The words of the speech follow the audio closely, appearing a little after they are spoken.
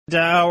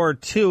Hour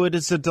two. It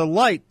is a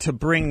delight to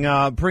bring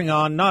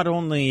on not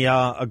only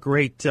a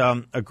great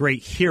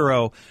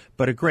hero,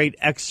 but a great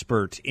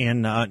expert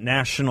in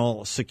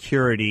national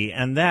security,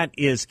 and that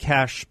is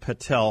Kash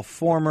Patel,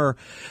 former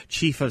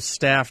Chief of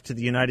Staff to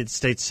the United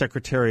States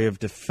Secretary of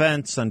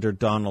Defense under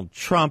Donald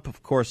Trump,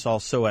 of course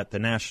also at the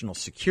National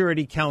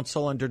Security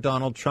Council under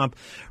Donald Trump.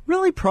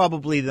 Really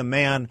probably the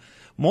man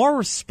more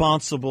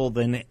responsible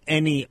than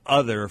any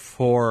other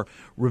for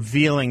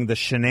revealing the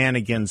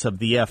shenanigans of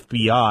the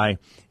FBI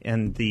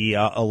in the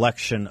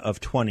election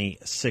of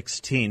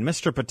 2016.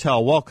 Mr.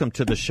 Patel, welcome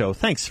to the show.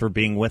 Thanks for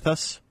being with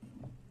us.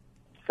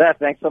 Seth,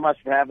 thanks so much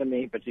for having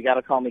me, but you got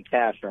to call me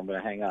Kash or I'm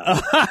going to hang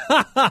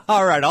up.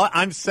 All right,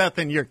 I'm Seth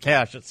and you're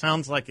Kash. It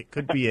sounds like it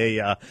could be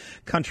a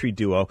country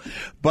duo,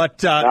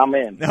 but I'm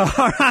in.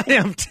 I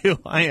am too.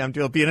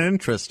 It'll be an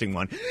interesting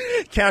one.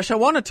 Kash, I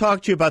want to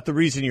talk to you about the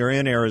reason you're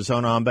in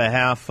Arizona on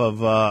behalf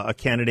of a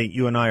candidate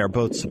you and I are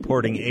both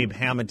supporting, Abe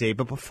Hamadeh.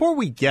 But before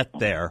we get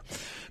there,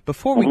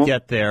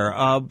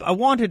 I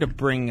wanted to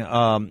bring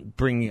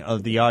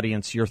the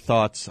audience your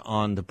thoughts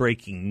on the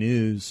breaking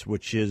news,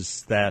 which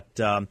is that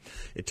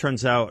it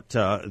turns out,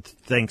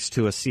 thanks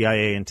to a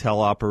CIA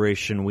intel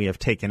operation, we have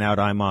taken out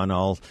Ayman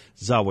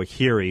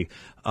al-Zawahiri,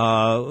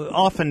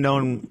 often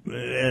known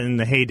in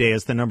the heyday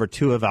as the number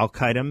 2 of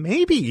al-Qaeda,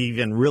 maybe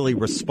even really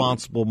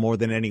responsible more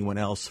than anyone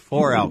else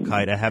for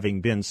al-Qaeda,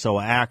 having been so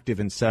active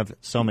in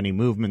so many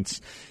movements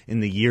in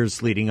the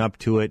years leading up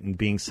to it and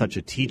being such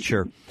a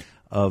teacher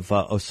of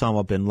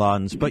Osama bin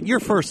Laden's. But your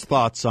first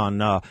thoughts on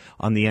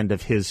the end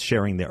of his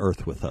sharing the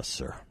earth with us,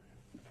 sir?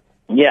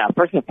 Yeah,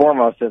 first and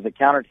foremost, as a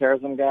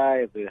counterterrorism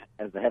guy,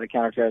 as the head of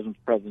counterterrorism for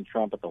President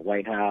Trump at the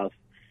White House,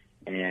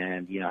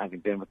 and having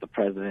been with the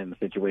president in the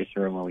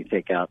Situation Room when we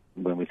took out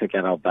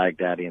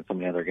al-Baghdadi and so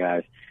many other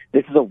guys,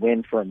 this is a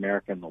win for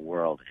America and the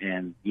world.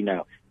 And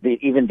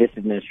even this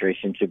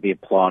administration should be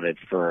applauded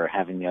for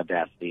having the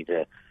audacity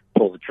to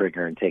pull the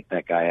trigger and take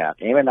that guy out.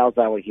 Ayman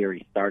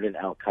al-Zawahiri started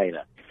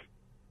al-Qaeda.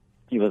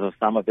 He was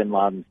Osama bin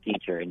Laden's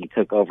teacher, and he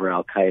took over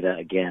al-Qaeda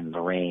again, the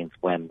reins,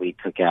 when we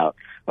took out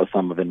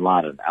Osama bin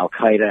Laden.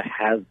 Al-Qaeda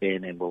has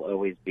been and will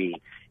always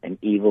be an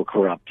evil,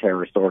 corrupt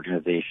terrorist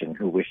organization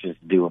who wishes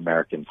to do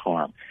Americans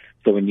harm.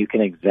 So when you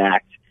can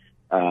exact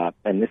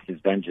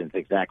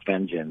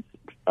vengeance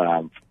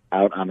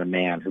out on a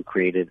man who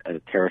created a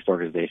terrorist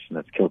organization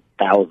that's killed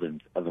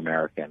thousands of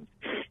Americans,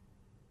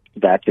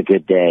 that's a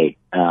good day,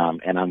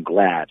 and I'm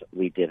glad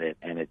we did it.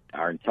 And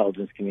our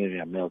intelligence community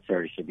and our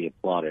military should be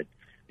applauded,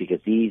 because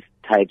these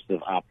types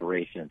of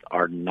operations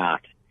are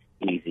not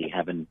easy.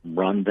 Having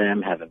run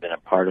them, having been a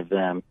part of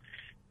them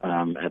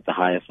at the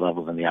highest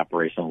levels and the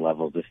operational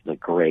levels, this is a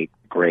great,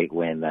 great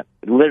win that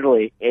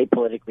literally,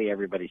 apolitically,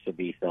 everybody should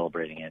be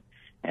celebrating it,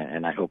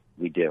 and I hope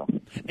we do.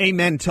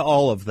 Amen to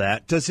all of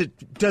that. Does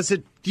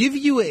it give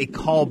you a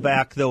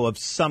callback, though, of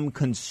some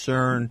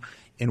concern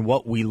in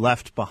what we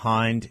left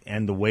behind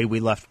and the way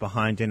we left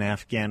behind in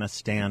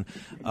Afghanistan?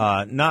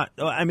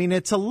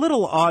 It's a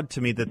little odd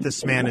to me that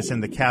this man is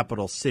in the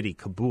capital city,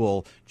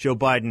 Kabul. Joe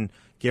Biden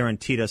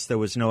guaranteed us there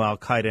was no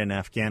al-Qaeda in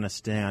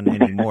Afghanistan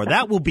anymore.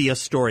 That will be a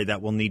story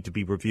that will need to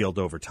be revealed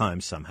over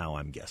time somehow,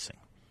 I'm guessing.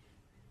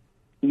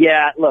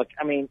 Yeah, look,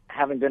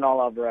 having been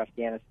all over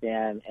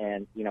Afghanistan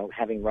and,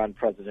 having run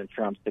President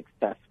Trump's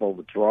successful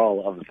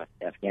withdrawal of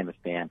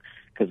Afghanistan,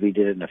 because we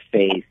did it in a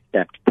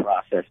phased-stepped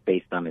process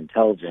based on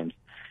intelligence,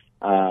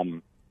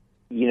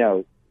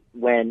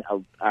 when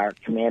our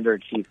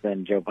commander-in-chief,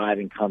 then Joe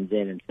Biden, comes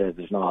in and says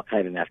there's no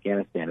al-Qaeda in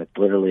Afghanistan, it's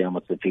literally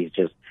almost as if he's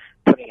just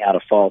putting out a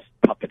false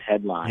puppet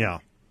headline. Yeah.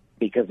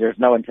 Because there's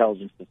no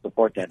intelligence to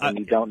support that, and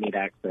you don't need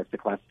access to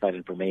classified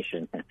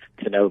information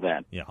to know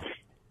that. Yeah.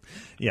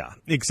 Yeah,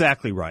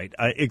 exactly right.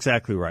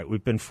 Exactly right.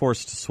 We've been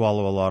forced to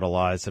swallow a lot of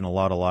lies, and a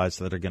lot of lies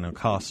that are going to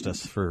cost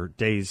us for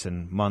days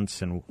and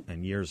months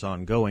and years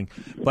ongoing.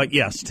 But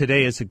yes,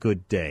 today is a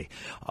good day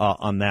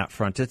on that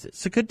front.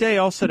 It's a good day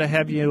also to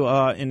have you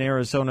in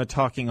Arizona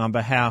talking on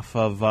behalf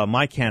of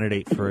my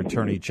candidate for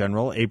Attorney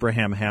General,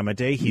 Abraham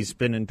Hamadeh. He's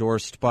been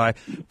endorsed by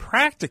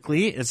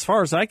practically, as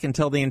far as I can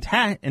tell, the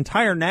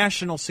entire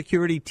national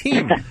security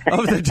team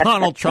of the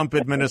Donald Trump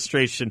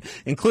administration,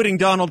 including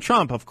Donald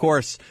Trump, of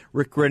course,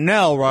 Rick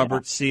Grinnell,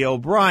 Robert C.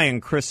 O'Brien,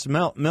 Chris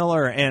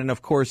Miller, and,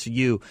 of course,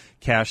 you,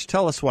 Kash.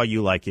 Tell us why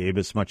you like Abe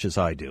as much as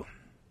I do.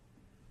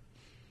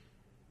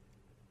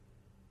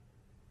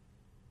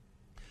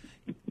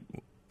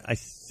 I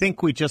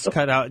think we just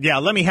cut out. Yeah,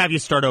 let me have you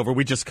start over.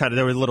 We just cut.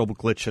 There was a little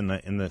glitch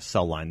in the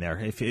cell line there.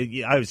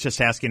 I was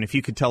just asking if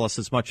you could tell us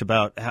as much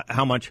about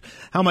how much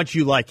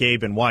you like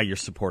Abe and why you're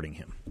supporting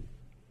him.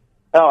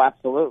 Oh,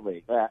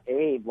 absolutely.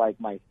 Abe, like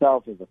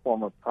myself, is a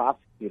former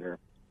prosecutor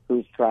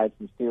who's tried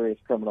some serious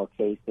criminal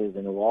cases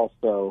and who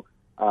also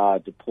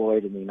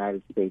deployed in the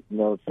United States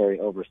military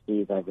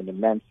overseas. I have an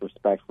immense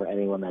respect for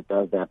anyone that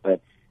does that.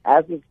 But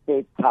as a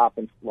state's top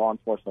law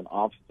enforcement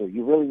officer,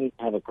 you really need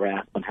to have a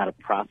grasp on how to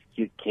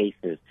prosecute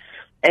cases.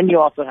 And you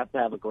also have to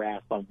have a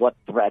grasp on what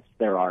threats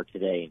there are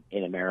today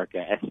in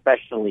America,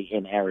 especially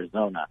in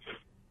Arizona.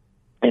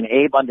 And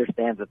Abe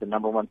understands that the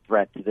number one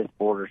threat to this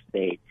border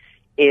state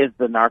is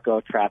the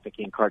narco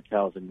trafficking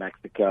cartels in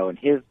Mexico, and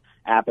his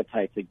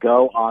appetite to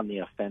go on the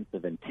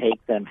offensive and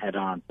take them head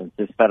on, since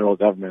this federal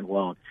government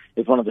won't,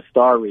 is one of the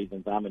star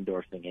reasons I'm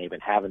endorsing Abe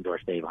and have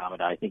endorsed Abe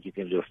Hamadeh. I think he's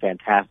going to do a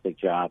fantastic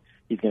job.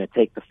 He's going to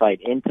take the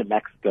fight into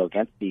Mexico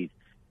against these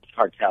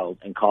cartels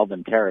and call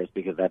them terrorists,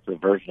 because that's a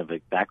version of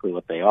exactly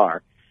what they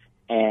are.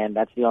 And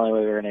that's the only way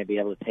we're going to be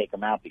able to take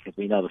them out, because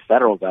we know the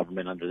federal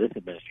government under this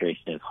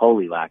administration is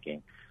wholly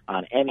lacking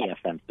on any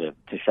offensive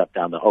to shut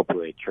down the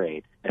opioid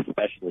trade,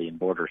 especially in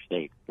border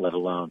states, let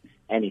alone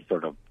any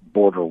sort of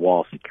border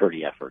wall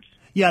security efforts.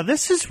 Yeah,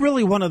 this is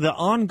really one of the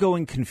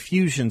ongoing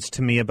confusions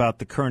to me about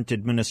the current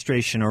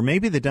administration, or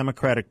maybe the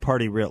Democratic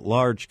Party writ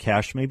large,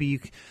 Cash. Maybe you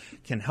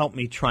can help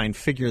me try and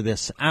figure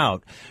this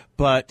out.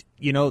 But,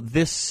 you know,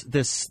 this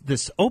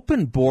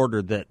open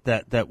border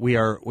that we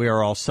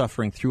are all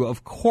suffering through,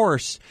 of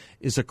course,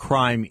 is a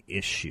crime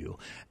issue.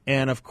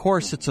 And of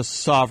course, it's a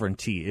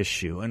sovereignty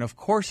issue, and of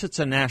course, it's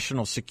a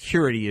national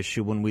security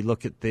issue when we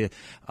look at the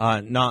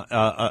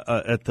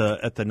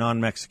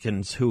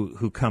non-Mexicans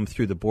who come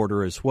through the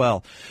border as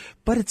well.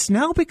 But it's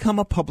now become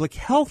a public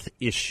health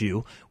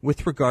issue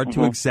with regard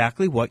to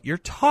exactly what you're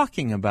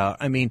talking about.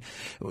 I mean,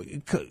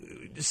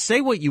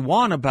 say what you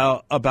want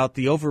about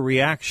the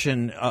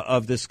overreaction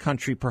of this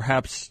country,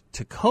 perhaps,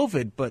 to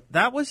COVID, but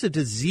that was a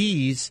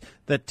disease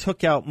that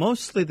took out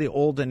mostly the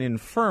old and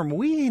infirm.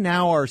 We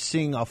now are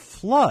seeing a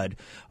flood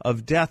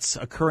of deaths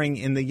occurring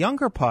in the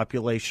younger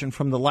population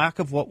from the lack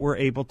of what we're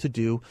able to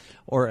do,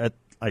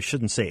 I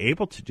shouldn't say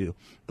able to do,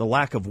 the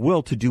lack of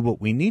will to do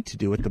what we need to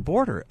do at the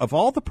border. Of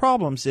all the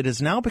problems, it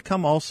has now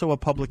become also a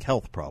public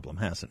health problem,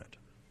 hasn't it?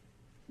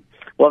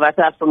 Well, that's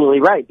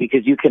absolutely right,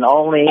 because you can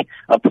only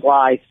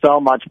apply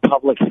so much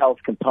public health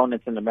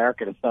components in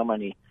America to so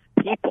many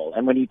people.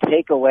 And when you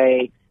take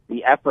away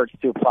the efforts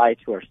to apply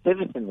to our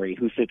citizenry,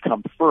 who should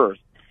come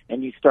first,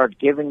 and you start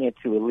giving it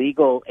to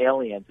illegal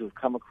aliens who've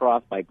come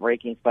across by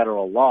breaking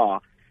federal law,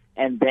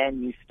 and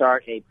then you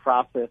start a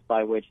process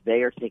by which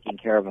they are taking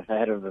care of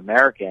ahead of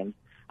Americans,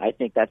 I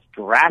think that's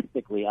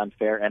drastically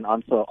unfair and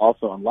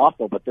also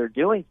unlawful. But they're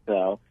doing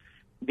so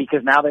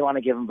because now they want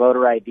to give them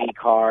voter ID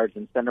cards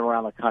and send them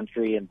around the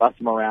country and bus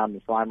them around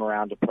and fly them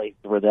around to places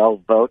where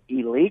they'll vote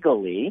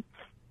illegally,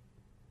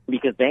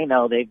 because they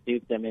know they've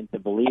duped them into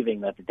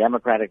believing that the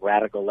Democratic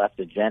radical left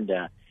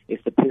agenda is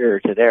superior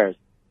to theirs,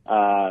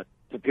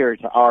 superior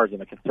to ours on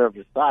the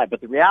conservative side.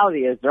 But the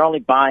reality is they're only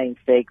buying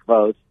fake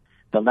votes.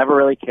 They'll never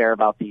really care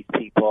about these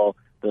people.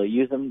 They'll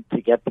use them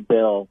to get the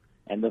bill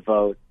and the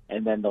vote,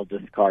 and then they'll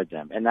discard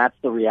them. And that's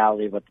the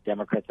reality of what the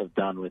Democrats have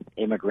done with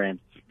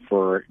immigrants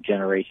for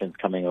generations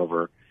coming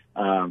over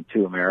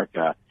to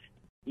America.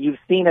 You've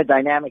seen a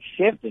dynamic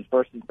shift in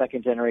first and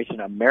second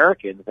generation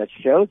Americans that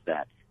shows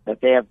that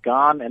they have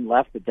gone and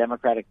left the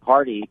Democratic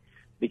Party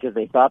because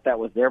they thought that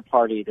was their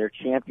party, their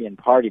champion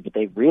party, but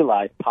they've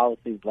realized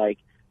policies like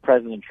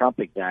President Trump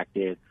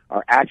exacted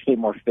are actually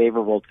more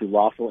favorable to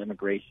lawful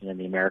immigration and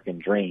the American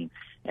dream.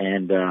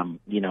 And,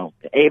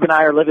 Abe and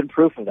I are living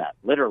proof of that,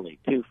 literally.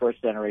 2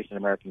 first-generation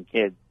American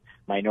kids,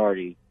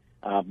 minorities,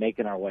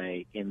 making our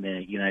way in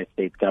the United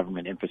States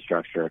government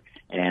infrastructure.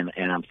 And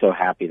I'm so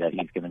happy that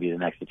he's going to be the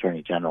next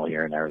Attorney General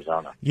here in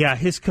Arizona. Yeah,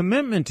 his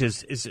commitment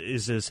is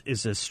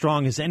as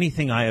strong as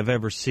anything I have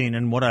ever seen.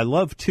 And what I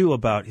love, too,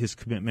 about his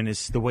commitment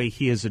is the way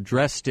he has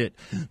addressed it,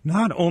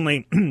 not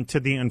only to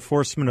the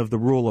enforcement of the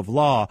rule of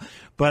law,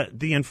 but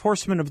the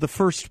enforcement of the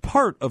first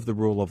part of the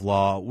rule of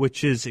law,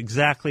 which is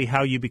exactly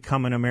how you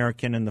become an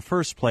American in the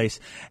first place.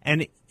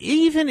 And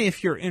even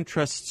if your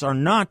interests are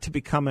not to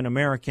become an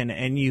American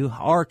and you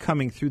are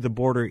coming through the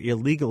border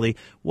illegally,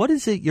 what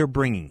is it you're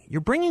bringing?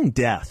 You're bringing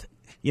death.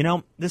 You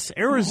know, this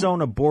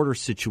Arizona border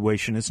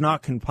situation is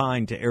not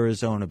confined to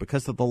Arizona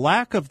because of the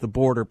lack of the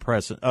border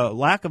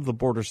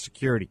border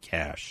security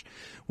cache.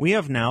 We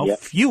have now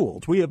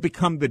fueled. We have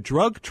become the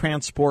drug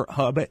transport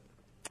hub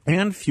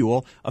and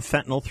fuel of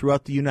fentanyl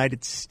throughout the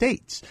United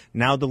States.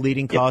 Now the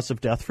leading cause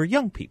of death for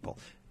young people.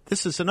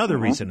 This is another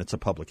reason it's a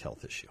public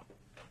health issue.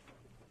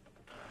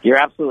 You're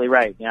absolutely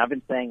right. I've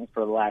been saying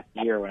for the last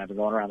year when I've been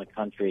going around the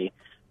country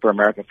for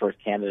America First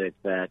candidates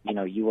that,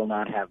 you will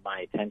not have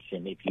my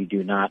attention if you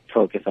do not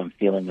focus on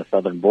sealing the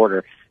southern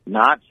border,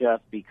 not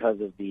just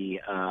because of the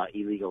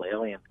illegal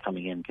aliens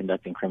coming in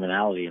conducting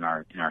criminality in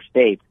our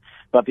states,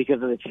 but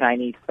because of the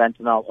Chinese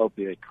fentanyl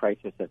opioid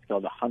crisis that's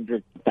killed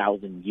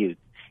 100,000 youths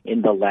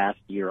in the last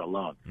year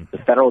alone. The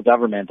federal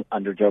government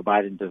under Joe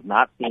Biden does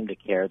not seem to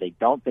care. They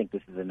don't think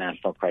this is a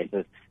national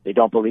crisis. They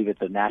don't believe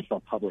it's a national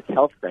public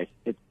health crisis.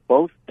 It's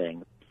both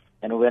things.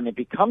 And when it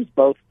becomes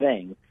both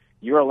things,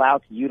 you're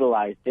allowed to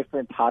utilize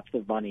different pots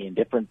of money and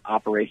different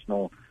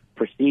operational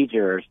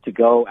procedures to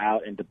go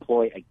out and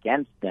deploy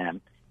against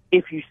them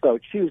if you so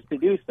choose to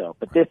do so.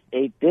 But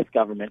this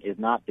government is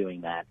not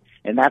doing that.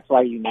 And that's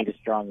why you need a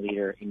strong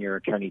leader in your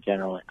attorney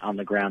general on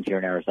the ground here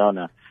in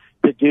Arizona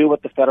to do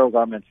what the federal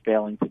government's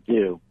failing to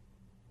do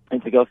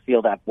and to go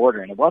seal that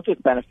border. And it won't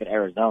just benefit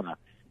Arizona.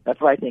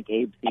 That's why I think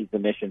Abe sees the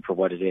mission for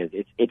what it is.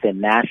 It's a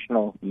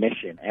national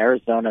mission.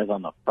 Arizona is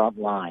on the front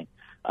line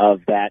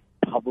of that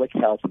public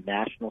health,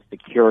 national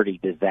security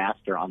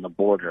disaster on the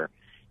border.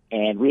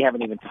 And we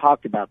haven't even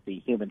talked about the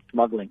human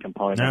smuggling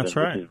component of it,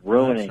 which is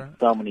ruining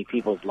so many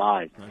people's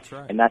lives. That's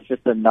right. And that's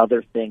just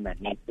another thing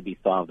that needs to be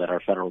solved that our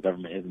federal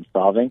government isn't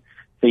solving.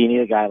 So you need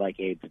a guy like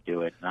Abe to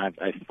do it, and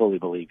I fully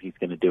believe he's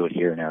going to do it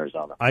here in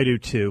Arizona. I do,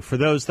 too. For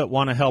those that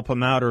want to help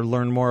him out or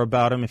learn more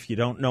about him, if you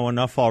don't know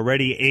enough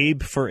already,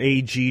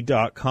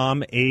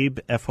 abeforag.com, Abe,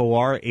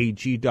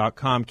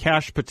 F-O-R-A-G.com.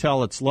 Kash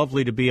Patel, it's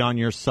lovely to be on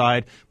your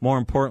side. More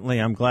importantly,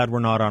 I'm glad we're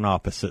not on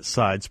opposite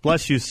sides.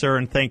 Bless you, sir,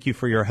 and thank you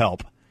for your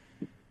help.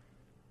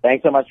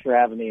 Thanks so much for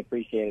having me.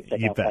 Appreciate it.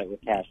 Check out bet.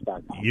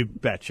 FightWithCash.com. You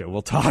betcha.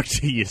 We'll talk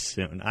to you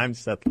soon. I'm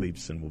Seth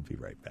Leibsohn. We'll be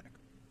right back.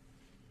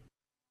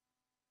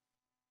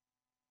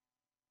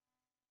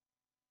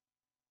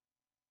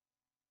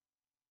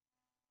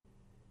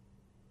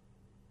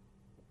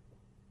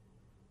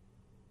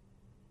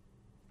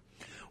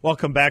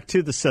 Welcome back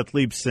to the Seth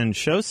Leibsohn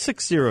Show,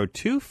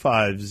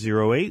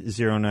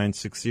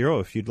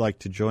 602-508-0960. If you'd like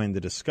to join the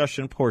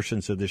discussion,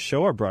 portions of this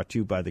show are brought to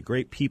you by the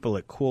great people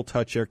at Cool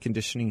Touch Air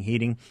Conditioning,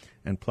 Heating,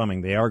 and Plumbing.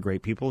 They are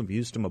great people. I've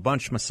used them a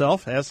bunch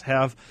myself, as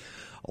have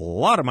a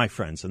lot of my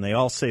friends, and they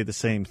all say the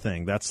same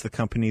thing. That's the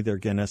company they're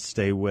going to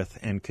stay with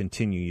and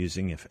continue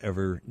using if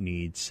ever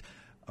needs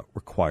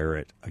require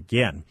it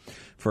again.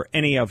 For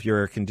any of your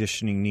air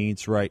conditioning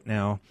needs right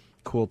now,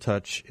 Cool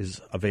Touch is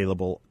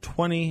available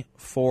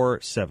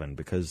 24/7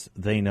 because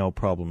they know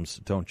problems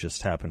don't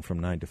just happen from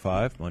 9 to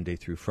 5, Monday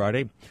through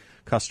Friday.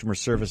 Customer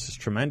service is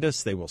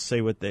tremendous. They will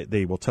say what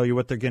they will tell you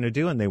what they're going to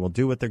do, and they will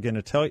do what they're going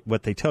to tell you,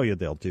 what they tell you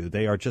they'll do.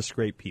 They are just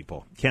great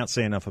people. Can't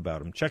say enough about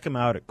them. Check them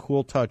out at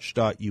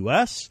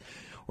cooltouch.us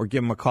or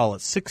give them a call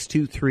at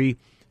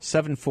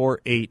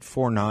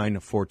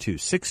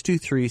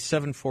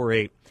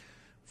 623-748-4942.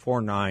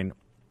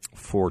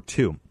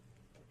 623-748-4942.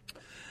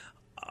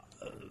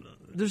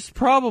 There's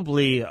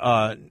probably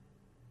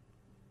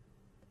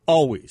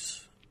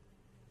always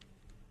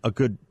a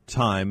good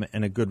time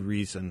and a good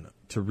reason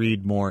to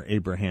read more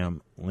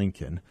Abraham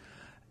Lincoln.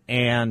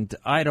 And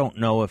I don't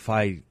know if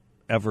I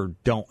ever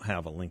don't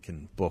have a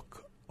Lincoln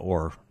book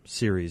or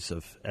series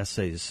of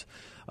essays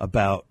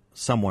about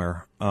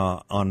somewhere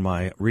on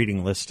my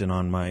reading list and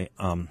on my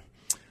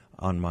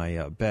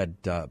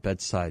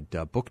bedside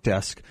book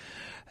desk.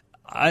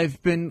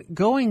 I've been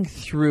going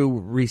through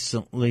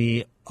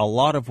recently a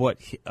lot of what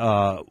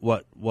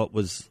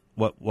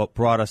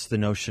brought us the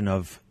notion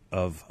of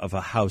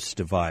a house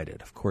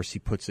divided. Of course, he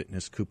puts it in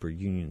his Cooper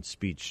Union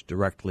speech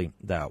directly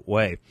that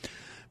way,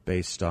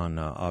 based on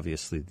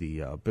obviously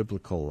the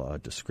biblical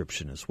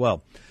description as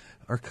well.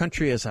 Our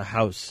country is a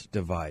house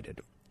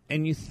divided,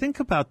 and you think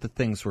about the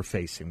things we're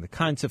facing, the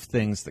kinds of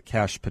things that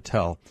Kash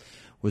Patel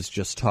was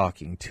just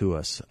talking to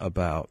us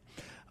about.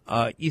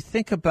 You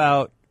think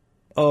about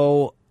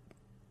the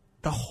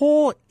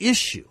whole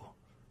issue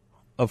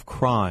of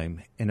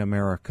crime in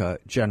America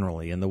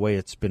generally and the way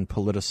it's been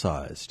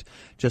politicized,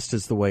 just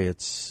as the way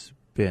it's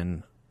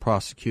been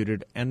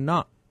prosecuted and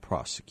not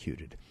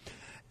prosecuted.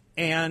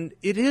 And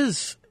it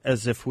is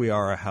as if we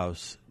are a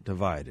house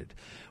divided.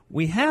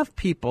 We have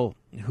people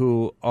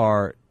who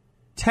are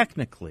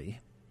technically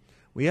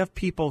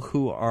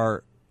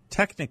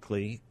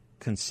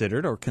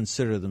considered or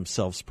consider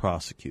themselves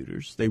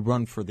prosecutors. They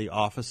run for the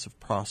office of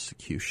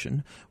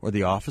prosecution or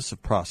the office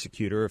of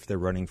prosecutor if they're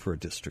running for a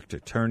district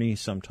attorney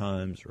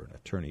sometimes or an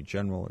attorney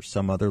general or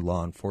some other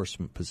law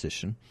enforcement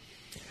position.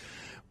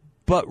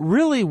 But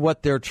really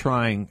what they're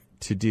trying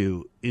to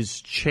do is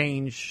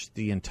change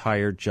the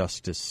entire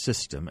justice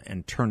system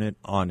and turn it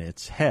on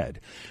its head,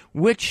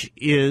 which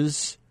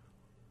is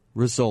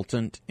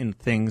resultant in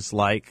things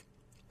like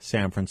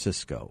San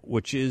Francisco,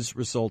 which is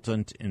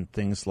resultant in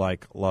things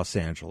like Los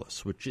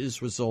Angeles, which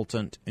is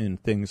resultant in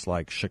things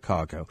like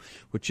Chicago,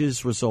 which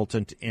is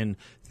resultant in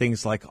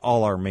things like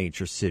all our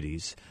major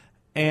cities,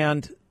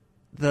 and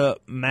the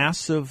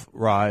massive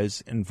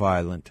rise in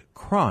violent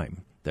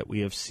crime that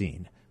we have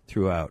seen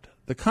throughout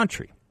the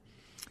country.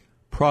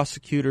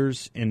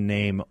 Prosecutors in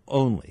name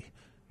only.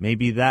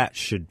 Maybe that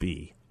should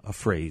be a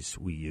phrase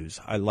we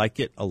use. I like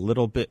it a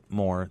little bit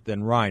more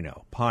than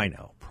rhino,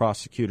 pino,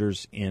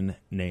 prosecutors in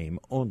name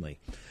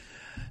only.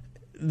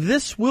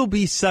 This will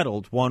be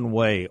settled one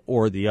way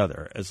or the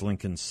other, as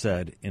Lincoln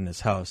said in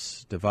his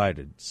House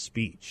Divided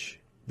speech.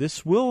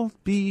 This will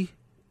be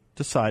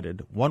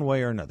decided one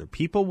way or another.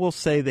 People will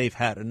say they've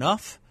had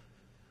enough,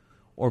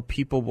 or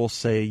people will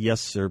say, yes,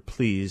 sir,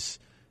 please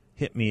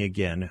hit me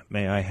again.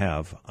 May I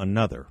have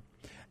another?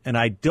 And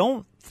I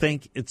don't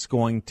think it's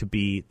going to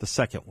be the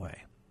second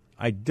way.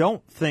 I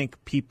don't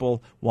think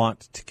people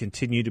want to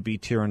continue to be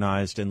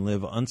tyrannized and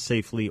live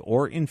unsafely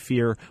or in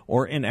fear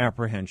or in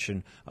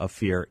apprehension of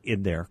fear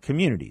in their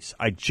communities.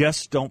 I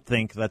just don't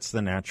think that's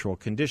the natural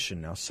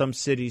condition. Now, some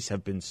cities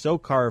have been so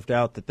carved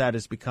out that that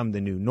has become the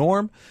new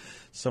norm.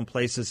 Some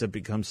places have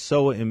become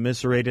so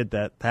immiserated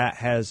that that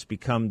has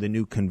become the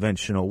new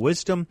conventional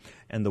wisdom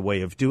and the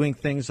way of doing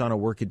things on a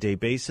workaday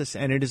basis,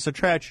 and it is a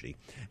tragedy,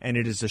 and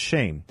it is a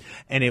shame,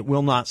 and it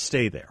will not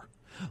stay there.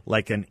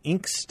 Like an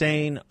ink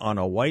stain on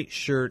a white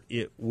shirt,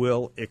 it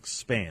will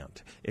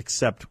expand,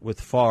 except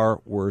with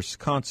far worse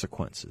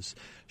consequences.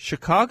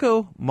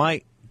 Chicago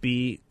might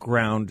be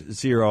ground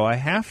zero. I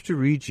have to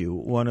read you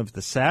one of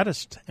the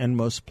saddest and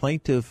most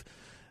plaintive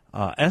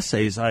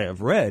essays I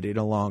have read in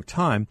a long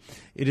time.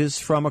 It is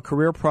from a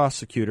career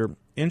prosecutor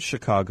in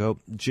Chicago,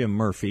 Jim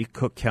Murphy,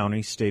 Cook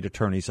County State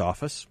Attorney's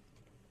Office.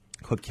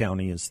 Cook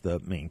County is the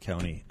main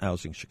county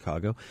housing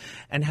Chicago,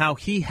 and how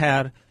he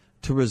had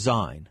to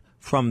resign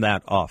from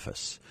that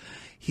office.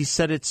 He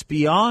said, "It's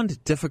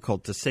beyond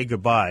difficult to say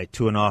goodbye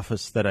to an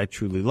office that I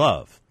truly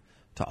love.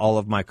 To all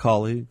of my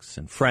colleagues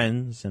and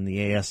friends and the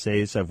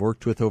ASAs I've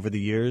worked with over the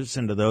years,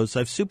 and to those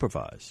I've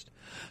supervised.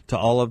 To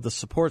all of the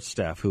support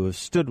staff who have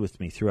stood with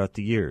me throughout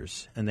the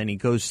years." And then he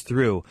goes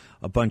through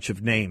a bunch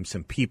of names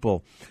and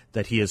people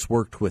that he has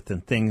worked with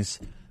and things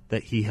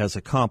that he has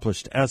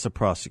accomplished as a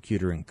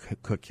prosecutor in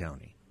Cook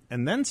County.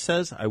 And then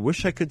says, "I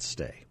wish I could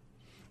stay.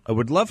 I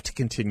would love to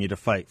continue to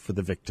fight for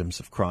the victims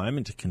of crime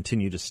and to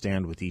continue to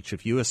stand with each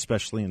of you,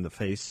 especially in the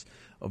face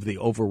of the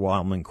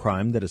overwhelming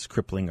crime that is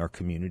crippling our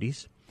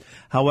communities.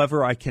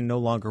 However, I can no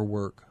longer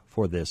work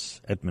for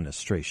this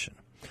administration.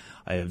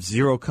 I have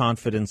zero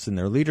confidence in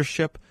their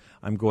leadership.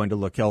 I'm going to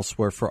look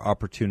elsewhere for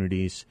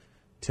opportunities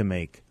to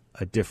make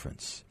a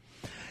difference."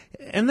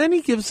 And then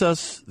he gives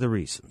us the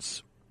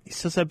reasons. He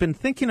says, "I've been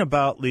thinking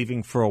about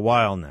leaving for a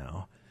while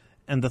now,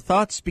 and the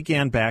thoughts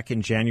began back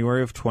in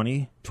January of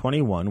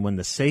 2021 when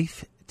the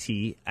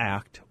SAFE-T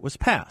Act was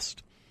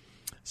passed.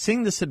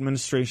 Seeing this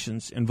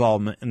administration's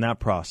involvement in that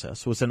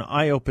process was an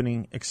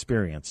eye-opening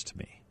experience to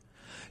me.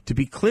 To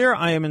be clear,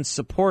 I am in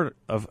support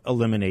of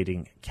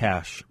eliminating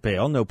cash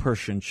bail. No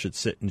person should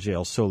sit in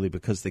jail solely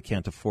because they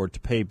can't afford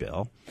to pay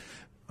bail.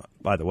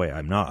 By the way,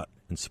 I'm not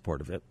in support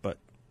of it, but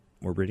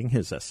we're reading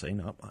his essay,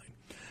 not mine.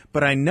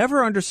 But I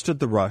never understood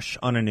the rush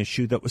on an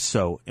issue that was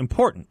so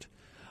important.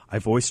 I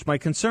voiced my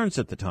concerns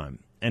at the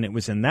time, and it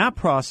was in that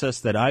process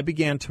that I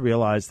began to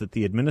realize that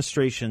the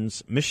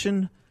administration's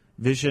mission,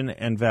 vision,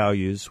 and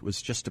values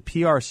was just a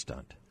PR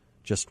stunt,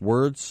 just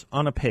words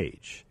on a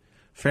page.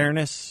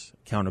 Fairness,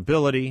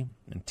 accountability,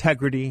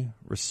 integrity,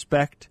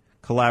 respect,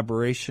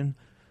 collaboration,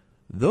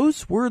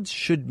 those words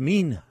should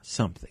mean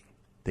something.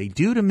 They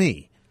do to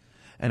me,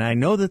 and I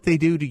know that they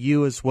do to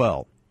you as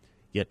well.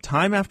 Yet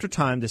time after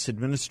time, this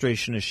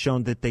administration has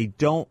shown that they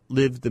don't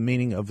live the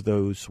meaning of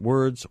those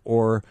words,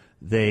 or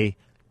they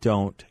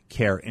don't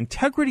care.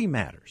 Integrity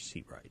matters,"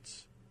 he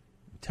writes.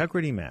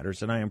 Integrity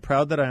matters, and I am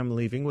proud that I am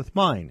leaving with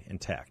mine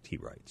intact, he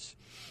writes.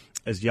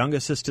 As young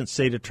assistant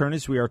state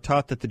attorneys, we are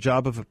taught that the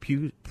job of a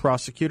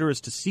prosecutor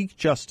is to seek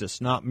justice,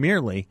 not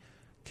merely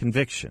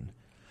conviction.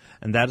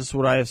 And that is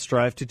what I have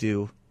strived to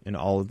do in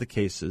all of the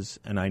cases,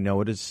 and I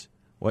know it is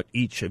what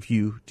each of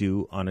you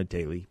do on a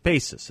daily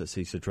basis, as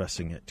he's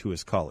addressing it to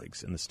his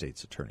colleagues in the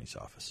state's attorney's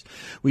office.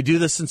 We do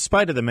this in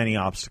spite of the many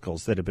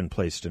obstacles that have been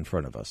placed in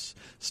front of us.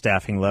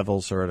 Staffing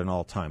levels are at an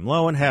all-time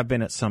low and have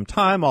been at some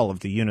time. All of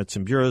the units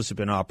and bureaus have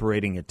been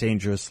operating at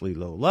dangerously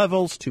low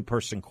levels.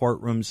 2-person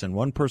courtrooms and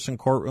 1-person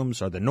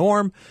courtrooms are the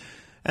norm,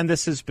 and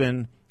this has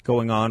been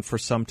going on for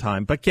some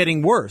time, but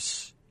getting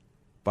worse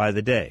by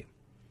the day.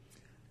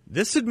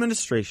 This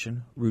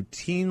administration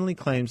routinely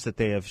claims that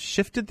they have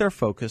shifted their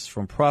focus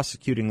from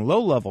prosecuting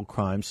low-level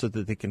crime so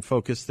that they can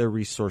focus their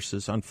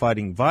resources on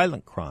fighting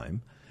violent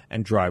crime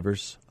and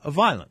drivers of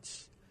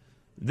violence.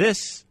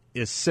 This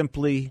is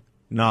simply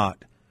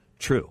not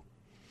true.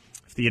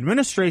 If the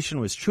administration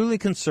was truly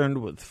concerned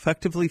with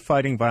effectively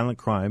fighting violent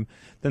crime,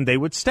 then they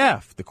would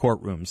staff the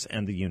courtrooms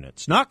and the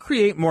units, not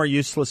create more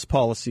useless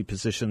policy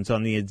positions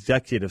on the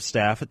executive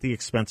staff at the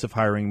expense of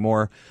hiring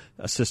more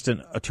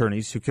assistant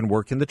attorneys who can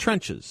work in the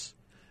trenches.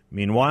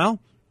 Meanwhile,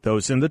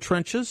 those in the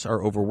trenches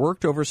are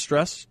overworked,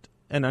 overstressed,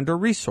 and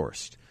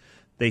under-resourced.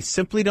 They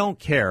simply don't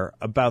care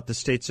about the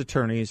state's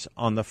attorneys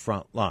on the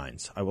front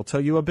lines. I will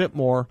tell you a bit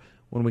more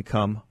when we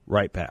come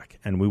right back,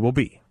 and we will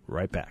be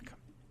right back.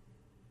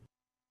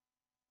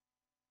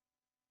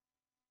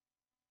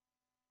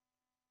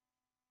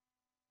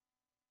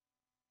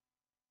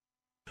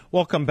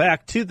 Welcome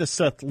back to the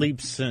Seth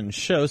Leibsohn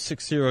Show,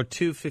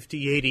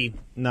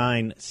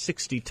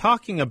 602-5080-960,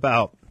 talking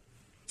about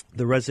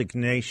the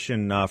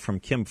resignation from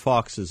Kim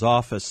Foxx's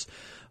office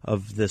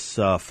of this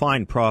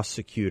fine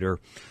prosecutor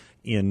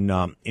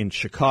in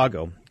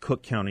Chicago,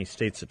 Cook County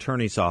State's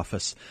Attorney's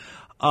Office.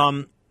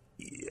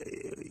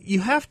 You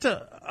have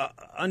to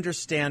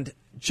understand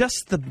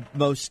just the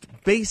most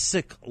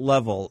basic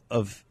level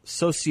of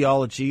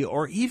sociology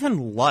or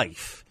even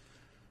life,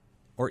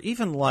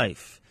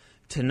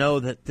 to know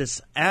that this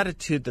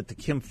attitude that the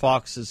Kim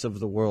Foxxes of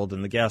the world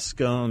and the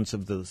Gascons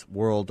of the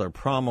world are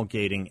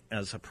promulgating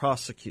as a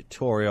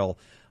prosecutorial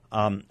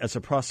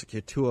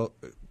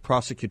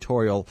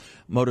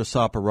modus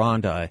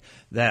operandi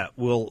that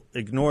will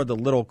ignore the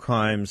little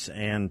crimes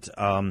and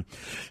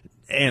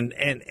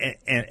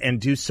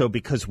do so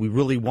because we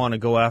really want to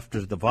go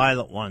after the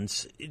violent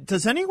ones.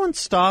 Does anyone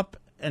stop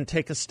and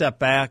take a step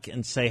back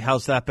and say,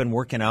 how's that been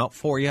working out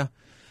for you?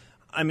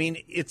 I mean,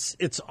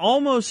 it's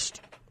almost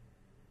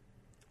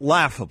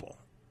laughable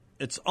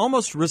it's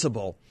almost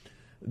risible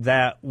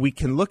that we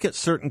can look at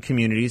certain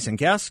communities, and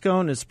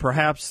Gascon is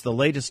perhaps the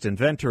latest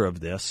inventor of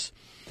this,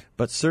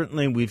 but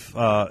certainly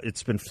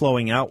it's been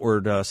flowing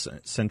outward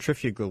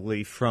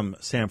centrifugally from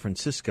San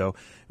Francisco.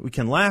 We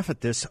can laugh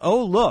at this.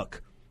 Oh,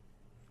 look,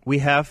 we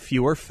have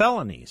fewer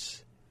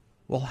felonies.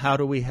 Well, how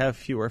do we have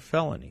fewer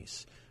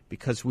felonies?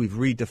 Because we've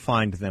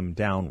redefined them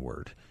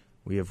downward.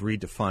 We have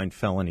redefined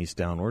felonies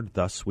downward,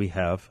 thus we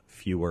have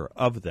fewer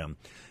of them.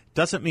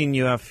 Doesn't mean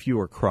you have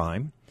fewer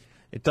crime.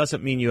 It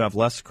doesn't mean you have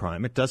less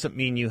crime. It doesn't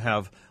mean you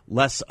have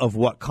less of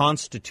what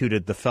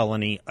constituted the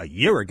felony a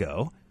year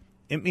ago.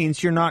 It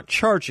means you're not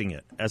charging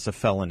it as a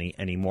felony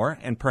anymore,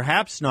 and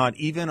perhaps not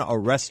even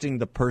arresting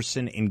the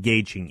person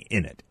engaging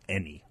in it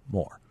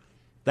anymore.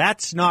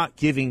 That's not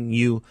giving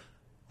you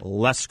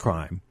less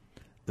crime.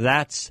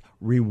 That's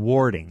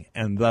rewarding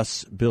and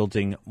thus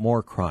building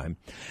more crime.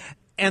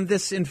 And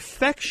this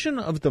infection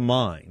of the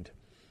mind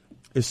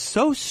is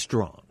so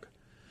strong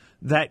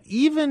that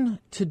even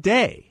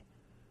today,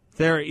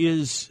 there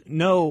is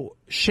no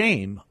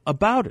shame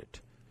about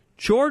it.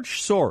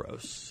 George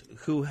Soros,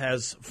 who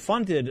has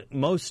funded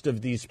most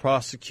of these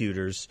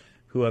prosecutors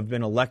who have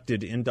been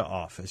elected into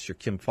office, your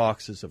Kim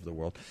Foxes of the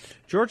world,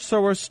 George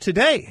Soros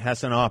today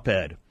has an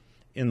op-ed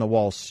in the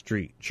Wall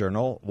Street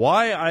Journal,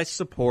 Why I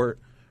Support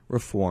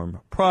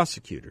Reform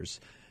Prosecutors.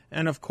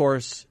 And, of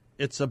course,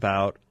 it's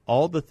about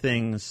all the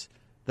things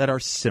that are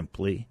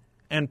simply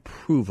and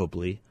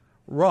provably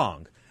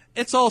wrong.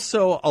 It's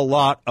also a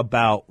lot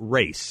about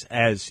race,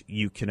 as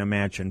you can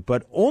imagine,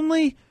 but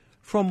only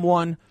from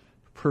one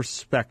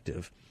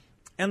perspective.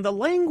 And the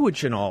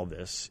language in all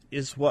this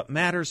is what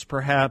matters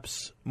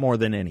perhaps more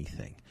than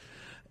anything.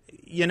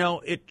 You know,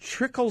 it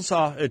trips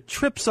off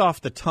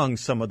the tongue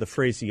some of the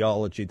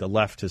phraseology the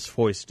left has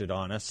foisted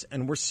on us,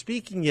 and we're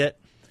speaking it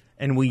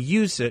and we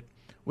use it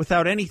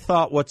without any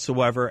thought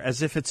whatsoever,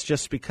 as if it's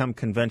just become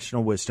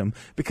conventional wisdom,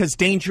 because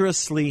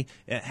dangerously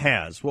it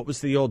has. What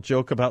was the old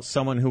joke about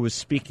someone who was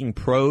speaking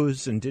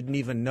prose and didn't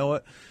even know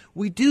it?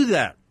 We do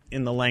that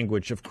in the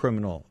language of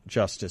criminal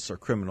justice or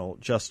criminal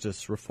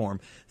justice reform.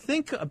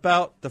 Think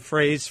about the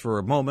phrase for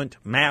a moment,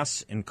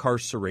 mass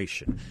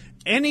incarceration.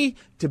 Any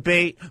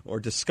debate or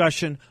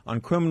discussion on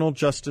criminal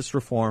justice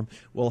reform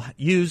will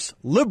use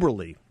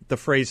liberally the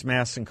phrase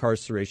mass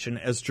incarceration,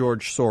 as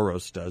George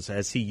Soros does,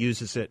 as he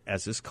uses it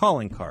as his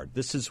calling card.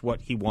 This is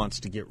what he wants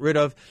to get rid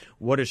of.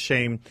 What a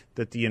shame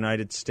that the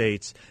United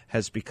States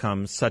has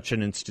become such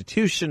an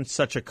institution,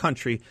 such a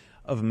country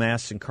of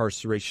mass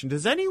incarceration.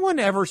 Does anyone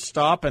ever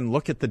stop and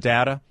look at the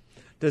data?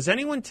 Does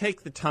anyone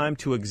take the time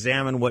to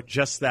examine what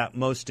just that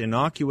most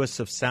innocuous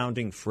of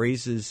sounding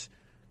phrases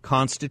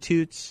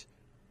constitutes?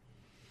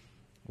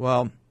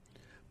 Well,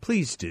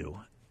 please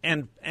do.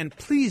 And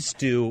please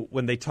do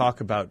when they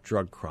talk about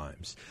drug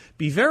crimes.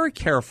 Be very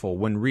careful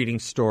when reading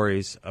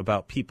stories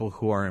about people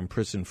who are in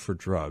prison for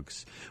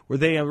drugs. Were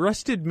they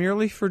arrested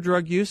merely for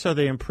drug use? Are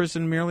they in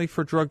prison merely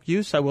for drug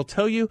use? I will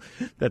tell you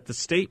that the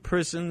state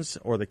prisons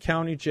or the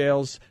county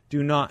jails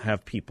do not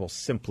have people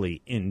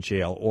simply in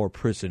jail or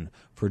prison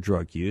for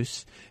drug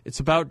use.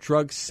 It's about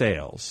drug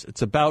sales.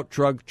 It's about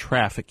drug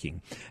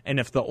trafficking. And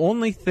if the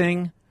only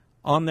thing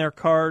on their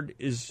card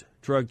is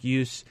drug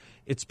use,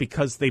 it's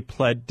because they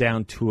pled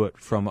down to it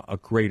from a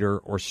greater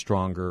or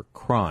stronger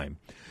crime.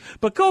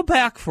 But go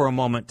back for a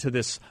moment to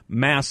this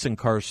mass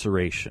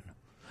incarceration.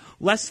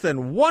 Less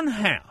than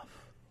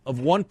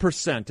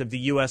 1% of the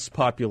U.S.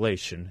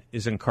 population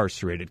is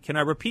incarcerated. Can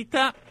I repeat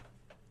that?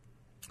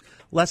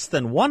 Less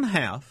than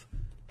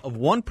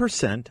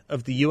 1%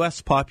 of the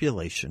U.S.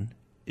 population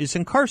is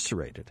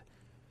incarcerated.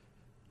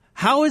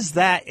 How is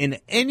that in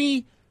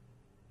any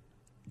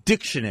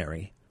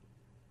dictionary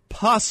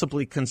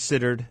possibly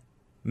considered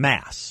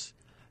mass?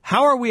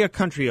 How are we a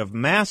country of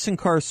mass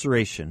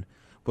incarceration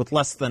with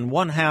less than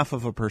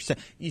 0.5%?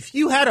 If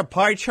you had a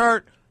pie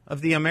chart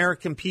of the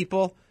American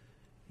people,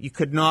 you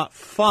could not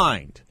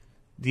find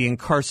the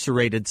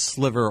incarcerated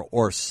sliver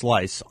or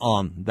slice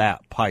on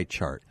that pie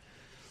chart.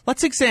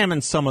 Let's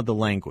examine some of the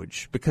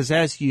language, because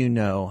as you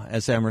know,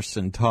 as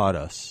Emerson taught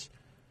us,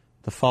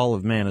 the fall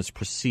of man is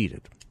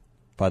preceded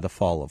by the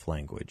fall of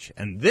language.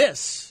 And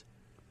this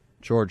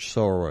George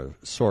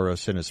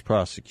Soros and his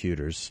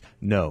prosecutors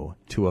know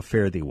to a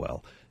fare thee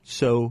well.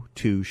 So,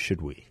 too,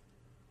 should we.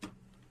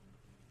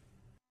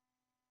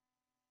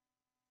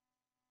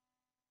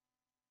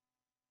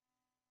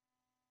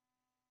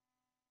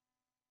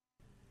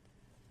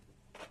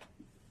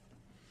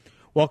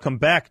 Welcome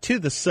back to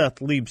the Seth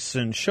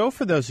Leibsohn Show.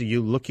 For those of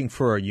you looking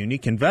for a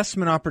unique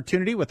investment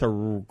opportunity with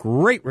a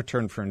great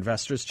return for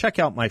investors, check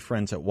out my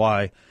friends at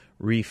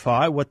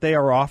YRefy. What they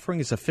are offering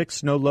is a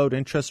fixed no-load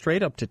interest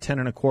rate up to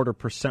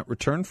 10.25%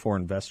 return for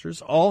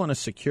investors, all in a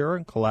secure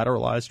and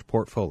collateralized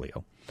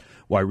portfolio.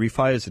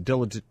 YRefy is a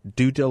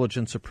due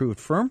diligence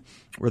approved firm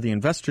where the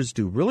investors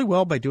do really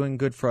well by doing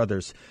good for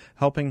others,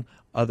 helping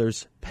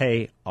others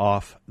pay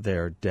off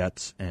their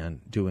debts and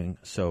doing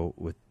so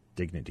with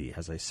dignity.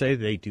 As I say,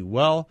 they do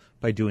well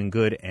by doing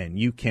good, and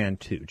you can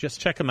too. Just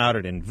check them out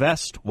at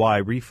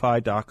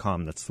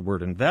investyrefy.com. That's the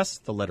word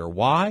invest, the letter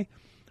Y,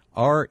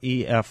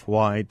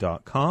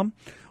 refy.com,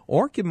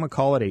 or give them a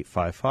call at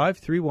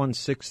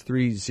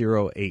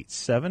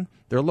 855-316-3087.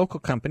 They're a local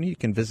company. You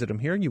can visit them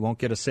here. You won't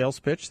get a sales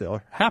pitch.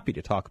 They're happy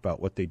to talk about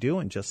what they do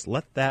and just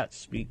let that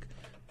speak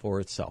for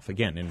itself.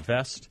 Again,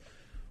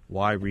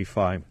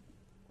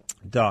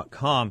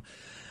 investyrefi.com.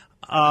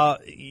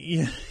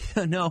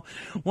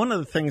 One of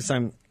the things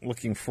I'm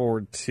looking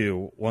forward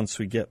to once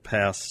we get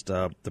past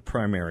the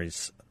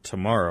primaries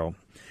tomorrow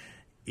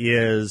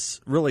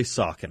is really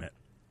socking it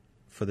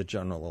for the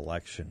general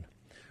election,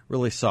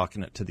 really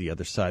socking it to the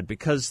other side,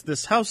 because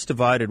this House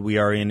divided we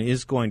are in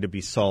is going to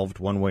be solved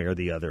one way or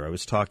the other. I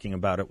was talking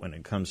about it when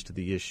it comes to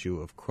the issue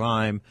of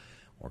crime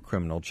or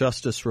criminal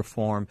justice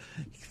reform.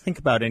 You think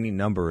about any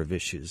number of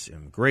issues: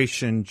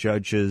 immigration,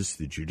 judges,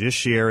 the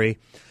judiciary,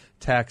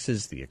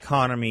 taxes, the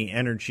economy,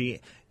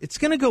 energy. It's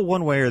going to go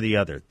one way or the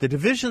other. The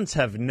divisions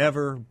have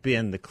never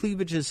been, the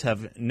cleavages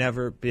have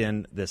never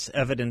been this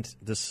evident,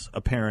 this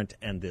apparent,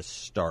 and this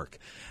stark.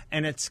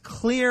 And it's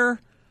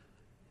clear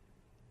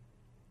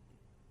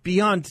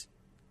beyond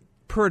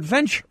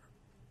peradventure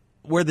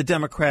where the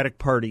Democratic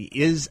Party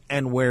is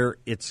and where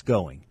it's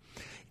going.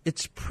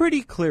 It's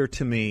pretty clear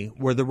to me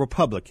where the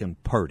Republican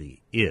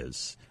Party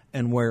is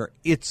and where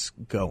it's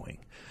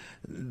going.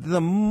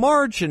 The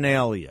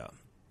marginalia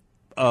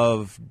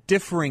of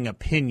differing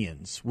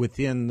opinions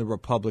within the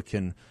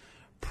Republican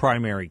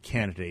primary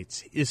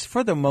candidates is,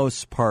 for the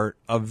most part,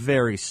 a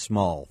very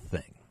small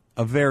thing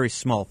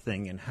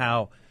in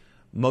how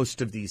most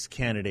of these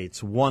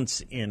candidates,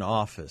 once in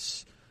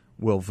office,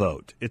 will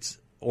vote.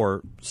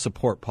 Or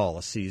support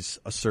policies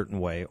a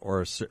certain way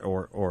or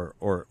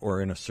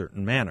in a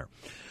certain manner.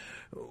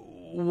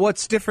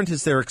 What's different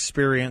is their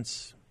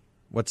experience.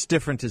 What's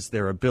different is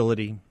their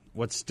ability.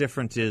 What's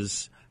different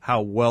is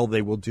how well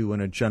they will do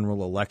in a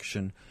general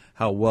election,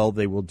 how well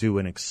they will do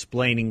in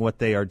explaining what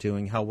they are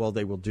doing, how well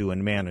they will do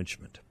in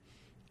management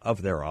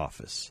of their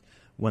office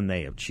when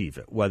they achieve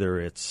it, whether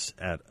it's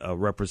at a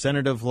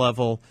representative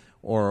level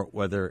or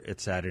whether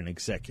it's at an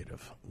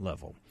executive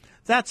level.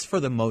 That's, for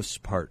the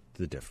most part,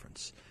 the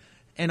difference.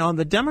 And on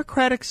the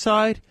Democratic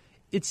side,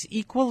 it's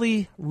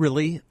equally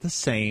really the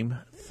same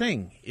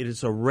thing. It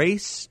is a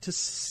race to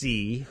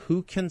see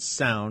who can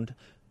sound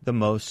the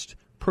most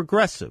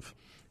progressive.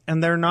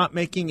 And they're not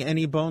making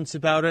any bones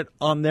about it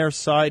on their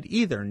side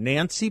either.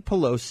 Nancy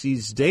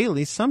Pelosi's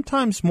daily,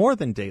 sometimes more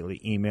than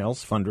daily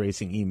emails,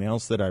 fundraising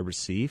emails that I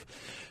receive,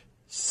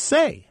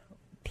 say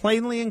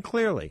plainly and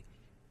clearly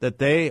that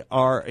they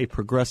are a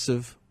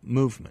progressive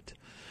movement.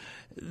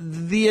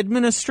 The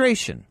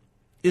administration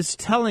is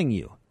telling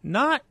you,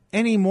 not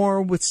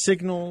anymore with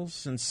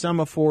signals and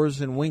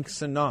semaphores and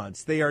winks and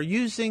nods. They are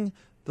using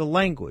the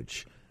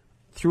language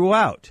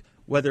throughout,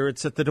 whether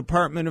it's at the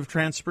Department of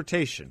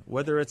Transportation,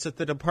 whether it's at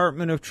the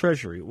Department of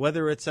Treasury,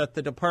 whether it's at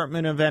the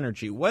Department of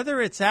Energy, whether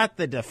it's at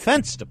the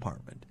Defense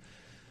Department.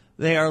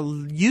 They are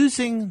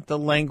using the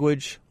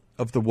language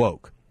of the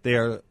woke. They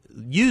are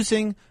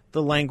using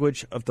the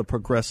language of the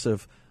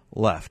progressive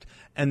left.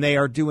 And they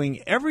are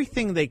doing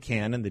everything they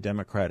can in the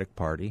Democratic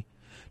Party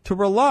to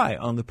rely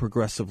on the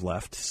progressive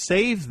left to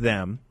save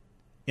them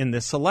in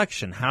this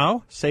election.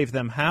 How? Save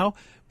them how?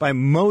 By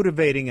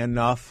motivating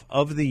enough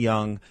of the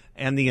young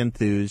and the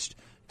enthused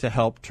to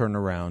help turn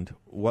around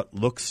what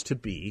looks to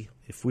be,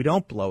 if we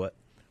don't blow it,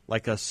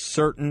 like a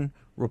certain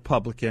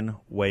Republican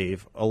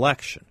wave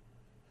election.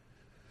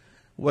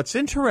 What's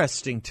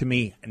interesting to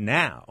me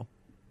now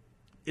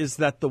is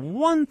that the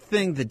one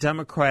thing the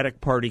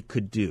Democratic Party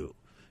could do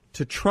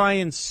to try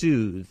and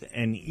soothe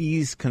and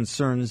ease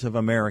concerns of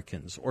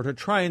Americans, or to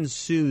try and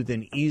soothe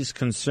and ease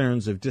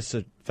concerns of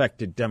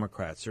disaffected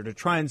Democrats, or to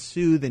try and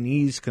soothe and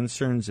ease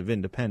concerns of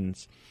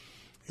independents,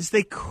 is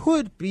they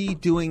could be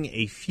doing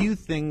a few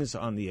things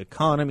on the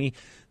economy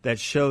that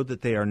show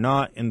that they are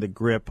not in the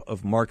grip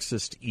of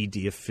Marxist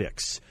idea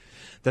fix,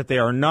 that they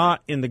are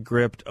not in the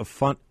grip of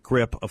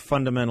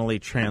fundamentally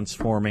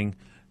transforming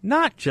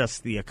not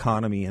just the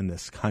economy in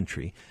this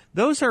country.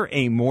 Those are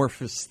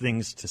amorphous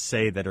things to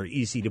say that are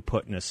easy to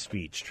put in a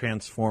speech.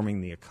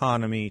 Transforming the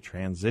economy,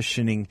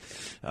 transitioning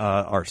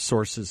our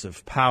sources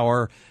of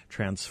power,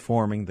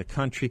 transforming the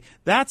country.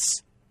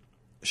 That's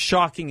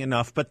shocking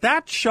enough, but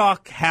that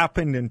shock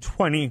happened in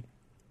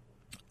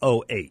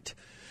 2008.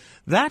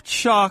 That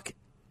shock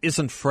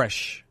isn't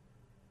fresh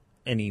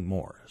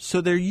anymore. So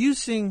they're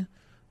using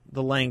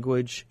the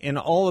language in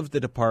all of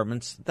the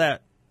departments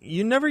that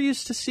you never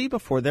used to see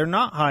before. They're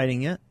not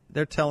hiding it.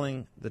 They're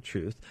telling the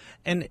truth.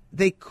 And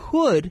they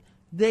could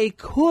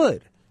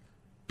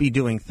be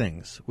doing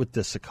things with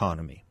this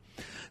economy.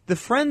 The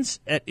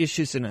friends at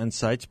Issues and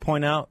Insights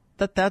point out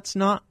that that's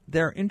not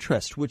their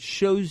interest, which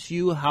shows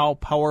you how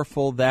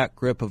powerful that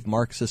grip of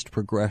Marxist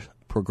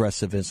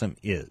progressivism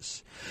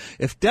is.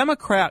 If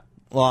Democrat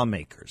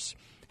lawmakers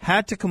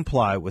had to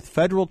comply with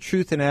federal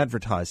truth in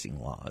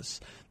advertising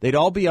laws, they'd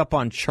all be up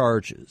on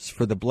charges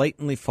for the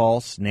blatantly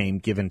false name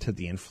given to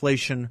the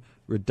Inflation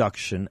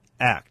Reduction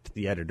Act,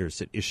 the editors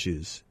at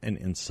Issues and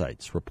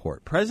Insights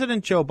report.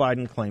 President Joe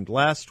Biden claimed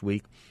last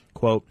week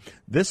Quote,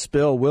 this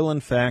bill will in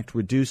fact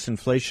reduce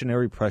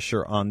inflationary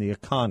pressure on the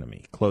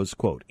economy, close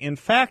quote. In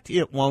fact,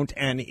 it won't,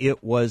 and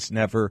it was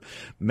never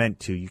meant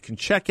to. You can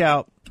check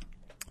out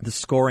the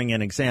scoring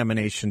and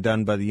examination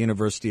done by the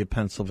University of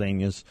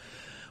Pennsylvania's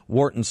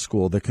Wharton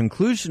School, the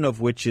conclusion of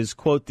which is,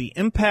 quote, the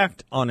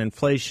impact on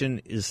inflation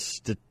is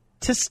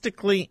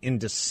statistically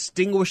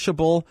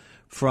indistinguishable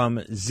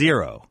from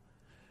zero.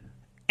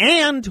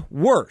 And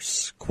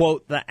worse,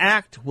 quote, the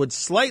act would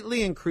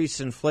slightly increase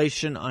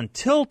inflation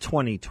until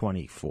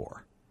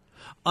 2024.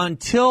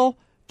 Until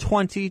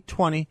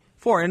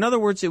 2024. In other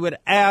words, it would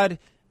add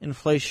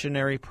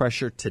inflationary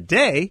pressure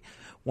today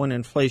when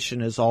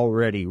inflation is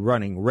already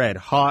running red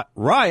hot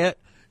riot,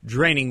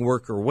 draining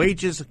worker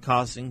wages,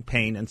 causing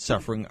pain and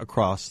suffering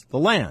across the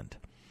land.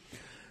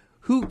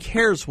 Who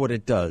cares what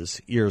it does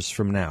years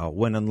from now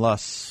when,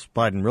 unless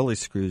Biden really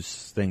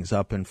screws things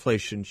up,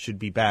 inflation should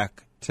be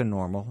back to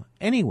normal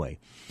anyway?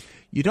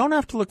 You don't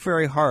have to look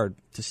very hard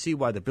to see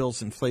why the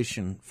bill's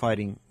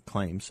inflation-fighting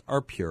claims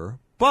are pure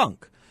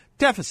bunk.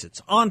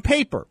 Deficits on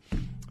paper.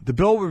 The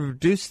bill will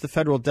reduce the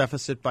federal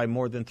deficit by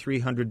more than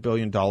 $300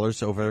 billion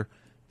over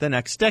the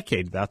next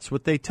decade. That's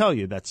what they tell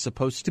you. That's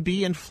supposed to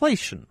be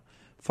inflation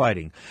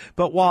fighting.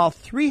 But while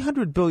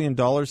 $300 billion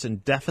in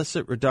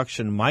deficit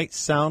reduction might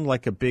sound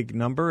like a big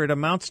number, it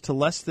amounts to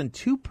less than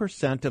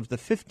 2% of the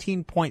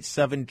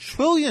 $15.7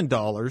 trillion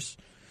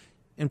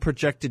in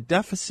projected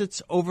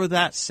deficits over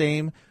that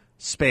same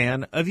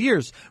span of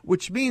years,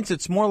 which means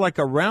it's more like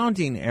a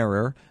rounding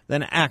error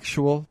than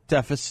actual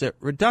deficit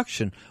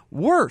reduction.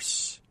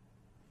 Worse,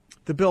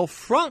 the bill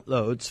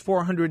front-loads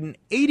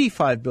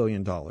 $485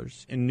 billion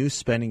in new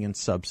spending and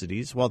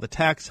subsidies, while the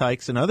tax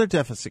hikes and other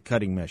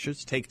deficit-cutting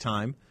measures take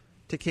time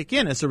to kick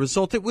in. As a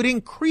result, it would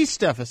increase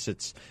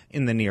deficits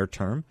in the near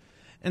term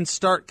and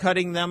start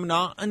cutting them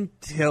not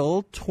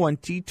until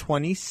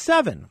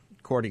 2027,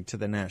 according to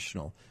the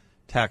National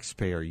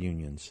Taxpayer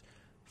Union's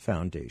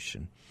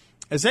Foundation.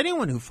 As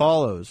anyone who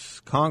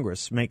follows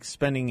Congress makes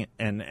spending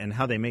and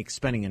how they make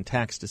spending and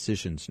tax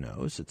decisions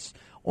knows, it's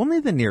only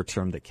the near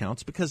term that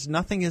counts because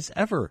nothing is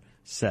ever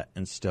set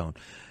in stone.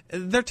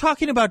 They're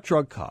talking about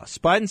drug costs.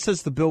 Biden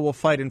says the bill will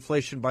fight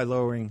inflation by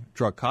lowering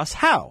drug costs.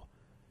 How?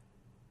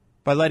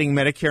 By letting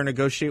Medicare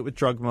negotiate with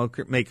drug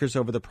makers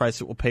over the price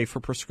it will pay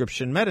for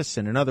prescription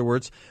medicine. In other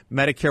words,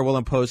 Medicare will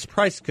impose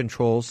price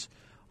controls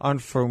on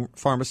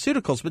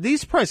pharmaceuticals, but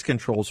these price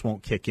controls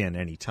won't kick in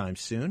anytime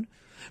soon.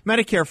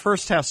 Medicare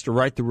first has to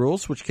write the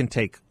rules, which can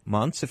take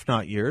months, if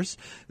not years.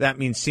 That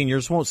means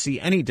seniors won't see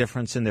any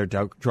difference in their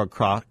drug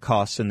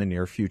costs in the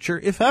near future,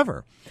 if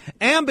ever.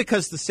 And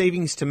because the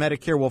savings to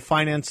Medicare will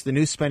finance the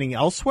new spending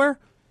elsewhere,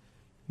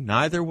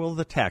 neither will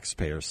the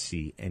taxpayers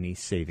see any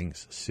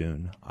savings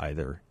soon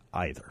either.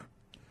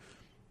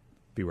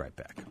 Be right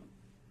back.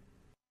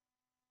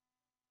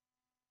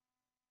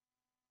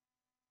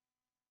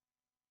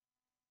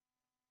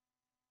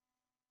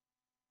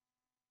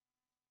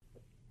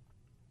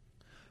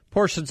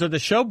 Portions of the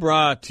show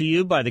brought to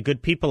you by the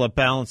good people of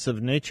Balance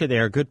of Nature. They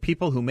are good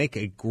people who make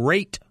a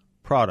great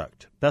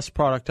product. Best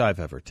product I've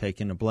ever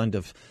taken. A blend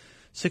of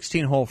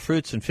 16 whole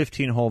fruits and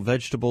 15 whole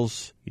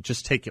vegetables. You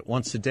just take it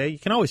once a day. You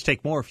can always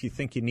take more if you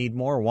think you need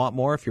more or want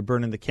more, if you're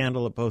burning the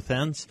candle at both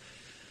ends,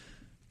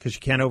 because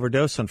you can't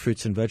overdose on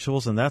fruits and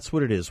vegetables, and that's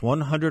what it is.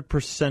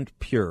 100%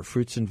 pure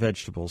fruits and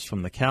vegetables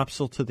from the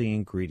capsule to the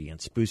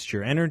ingredients. Boost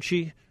your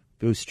energy,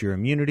 boost your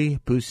immunity,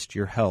 boost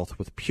your health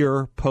with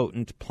pure,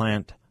 potent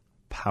plant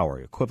power,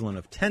 equivalent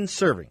of 10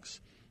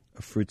 servings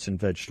of fruits and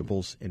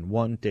vegetables in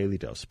one daily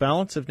dose.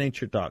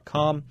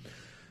 Balanceofnature.com.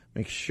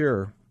 Make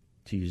sure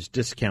to use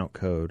discount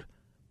code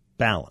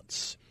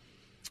BALANCE.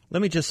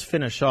 Let me just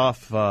finish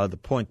off the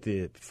point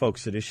the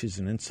folks at Issues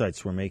and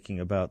Insights were making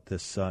about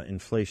this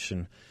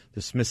inflation,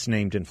 this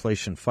misnamed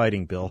inflation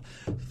fighting bill.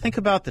 Think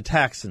about the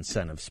tax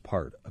incentives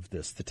part of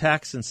this, the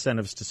tax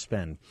incentives to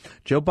spend.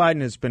 Joe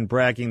Biden has been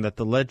bragging that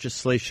the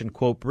legislation,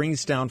 quote,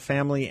 brings down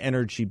family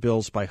energy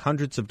bills by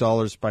hundreds of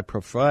dollars by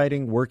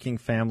providing working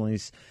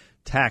families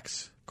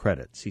tax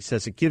credits. He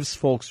says it gives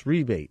folks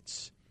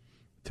rebates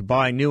to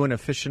buy new and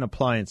efficient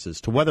appliances,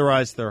 to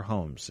weatherize their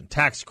homes, and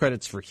tax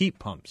credits for heat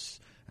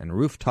pumps and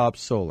rooftop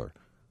solar,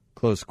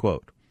 close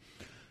quote.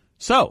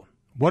 So,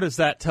 what does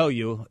that tell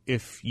you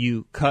if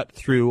you cut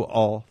through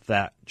all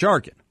that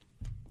jargon?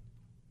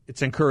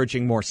 It's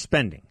encouraging more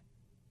spending,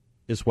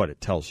 is what it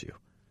tells you.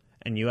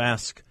 And you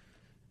ask,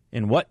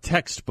 in what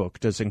textbook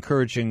does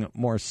encouraging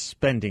more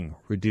spending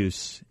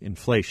reduce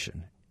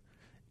inflation?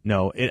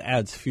 No, it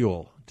adds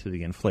fuel to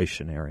the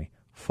inflationary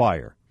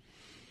fire.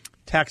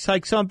 Tax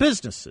hikes on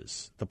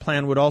businesses. The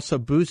plan would also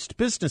boost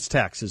business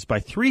taxes by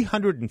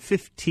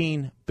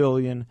 $315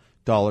 billion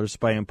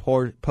by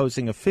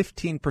imposing a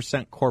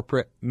 15%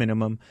 corporate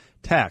minimum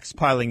tax.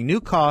 Piling new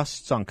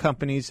costs on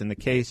companies, in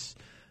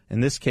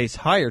this case,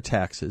 higher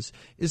taxes,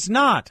 is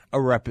not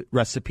a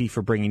recipe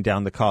for bringing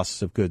down the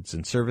costs of goods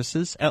and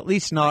services, at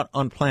least not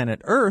on planet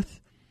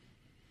Earth.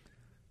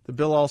 The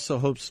bill also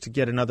hopes to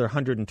get another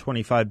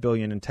 $125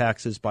 billion in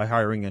taxes by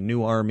hiring a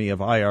new army of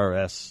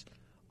IRS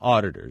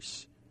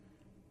auditors.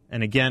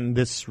 And again,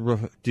 this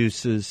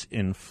reduces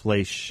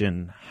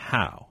inflation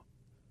how?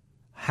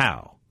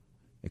 How?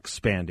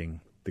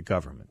 Expanding the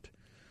government.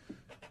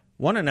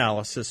 One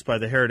analysis by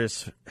the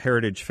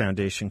Heritage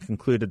Foundation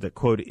concluded that,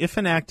 quote, if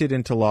enacted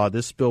into law,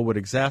 this bill would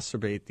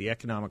exacerbate the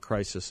economic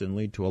crisis and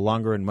lead to a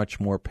longer and much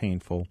more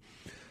painful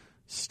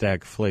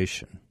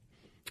stagflation,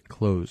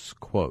 close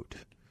quote.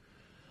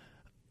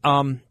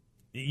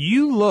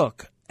 You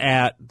look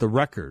at the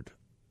record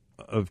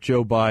of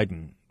Joe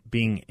Biden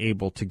being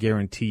able to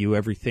guarantee you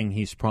everything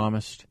he's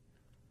promised,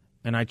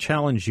 and I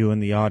challenge you in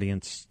the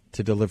audience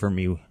to deliver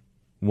me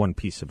one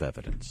piece of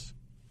evidence.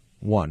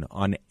 One,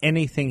 on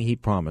anything he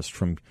promised,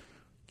 from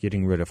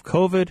getting rid of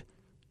COVID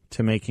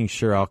to making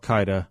sure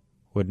al-Qaeda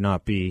would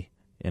not be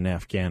in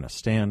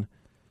Afghanistan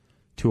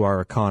to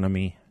our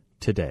economy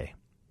today.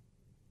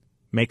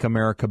 Make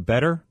America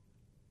better,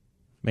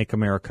 make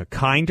America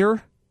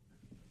kinder,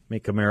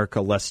 make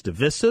America less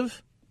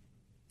divisive,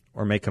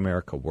 or make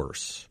America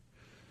worse.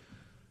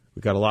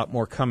 We've got a lot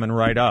more coming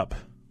right up.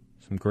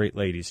 Some great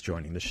ladies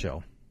joining the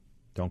show.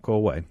 Don't go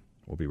away.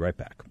 We'll be right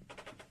back.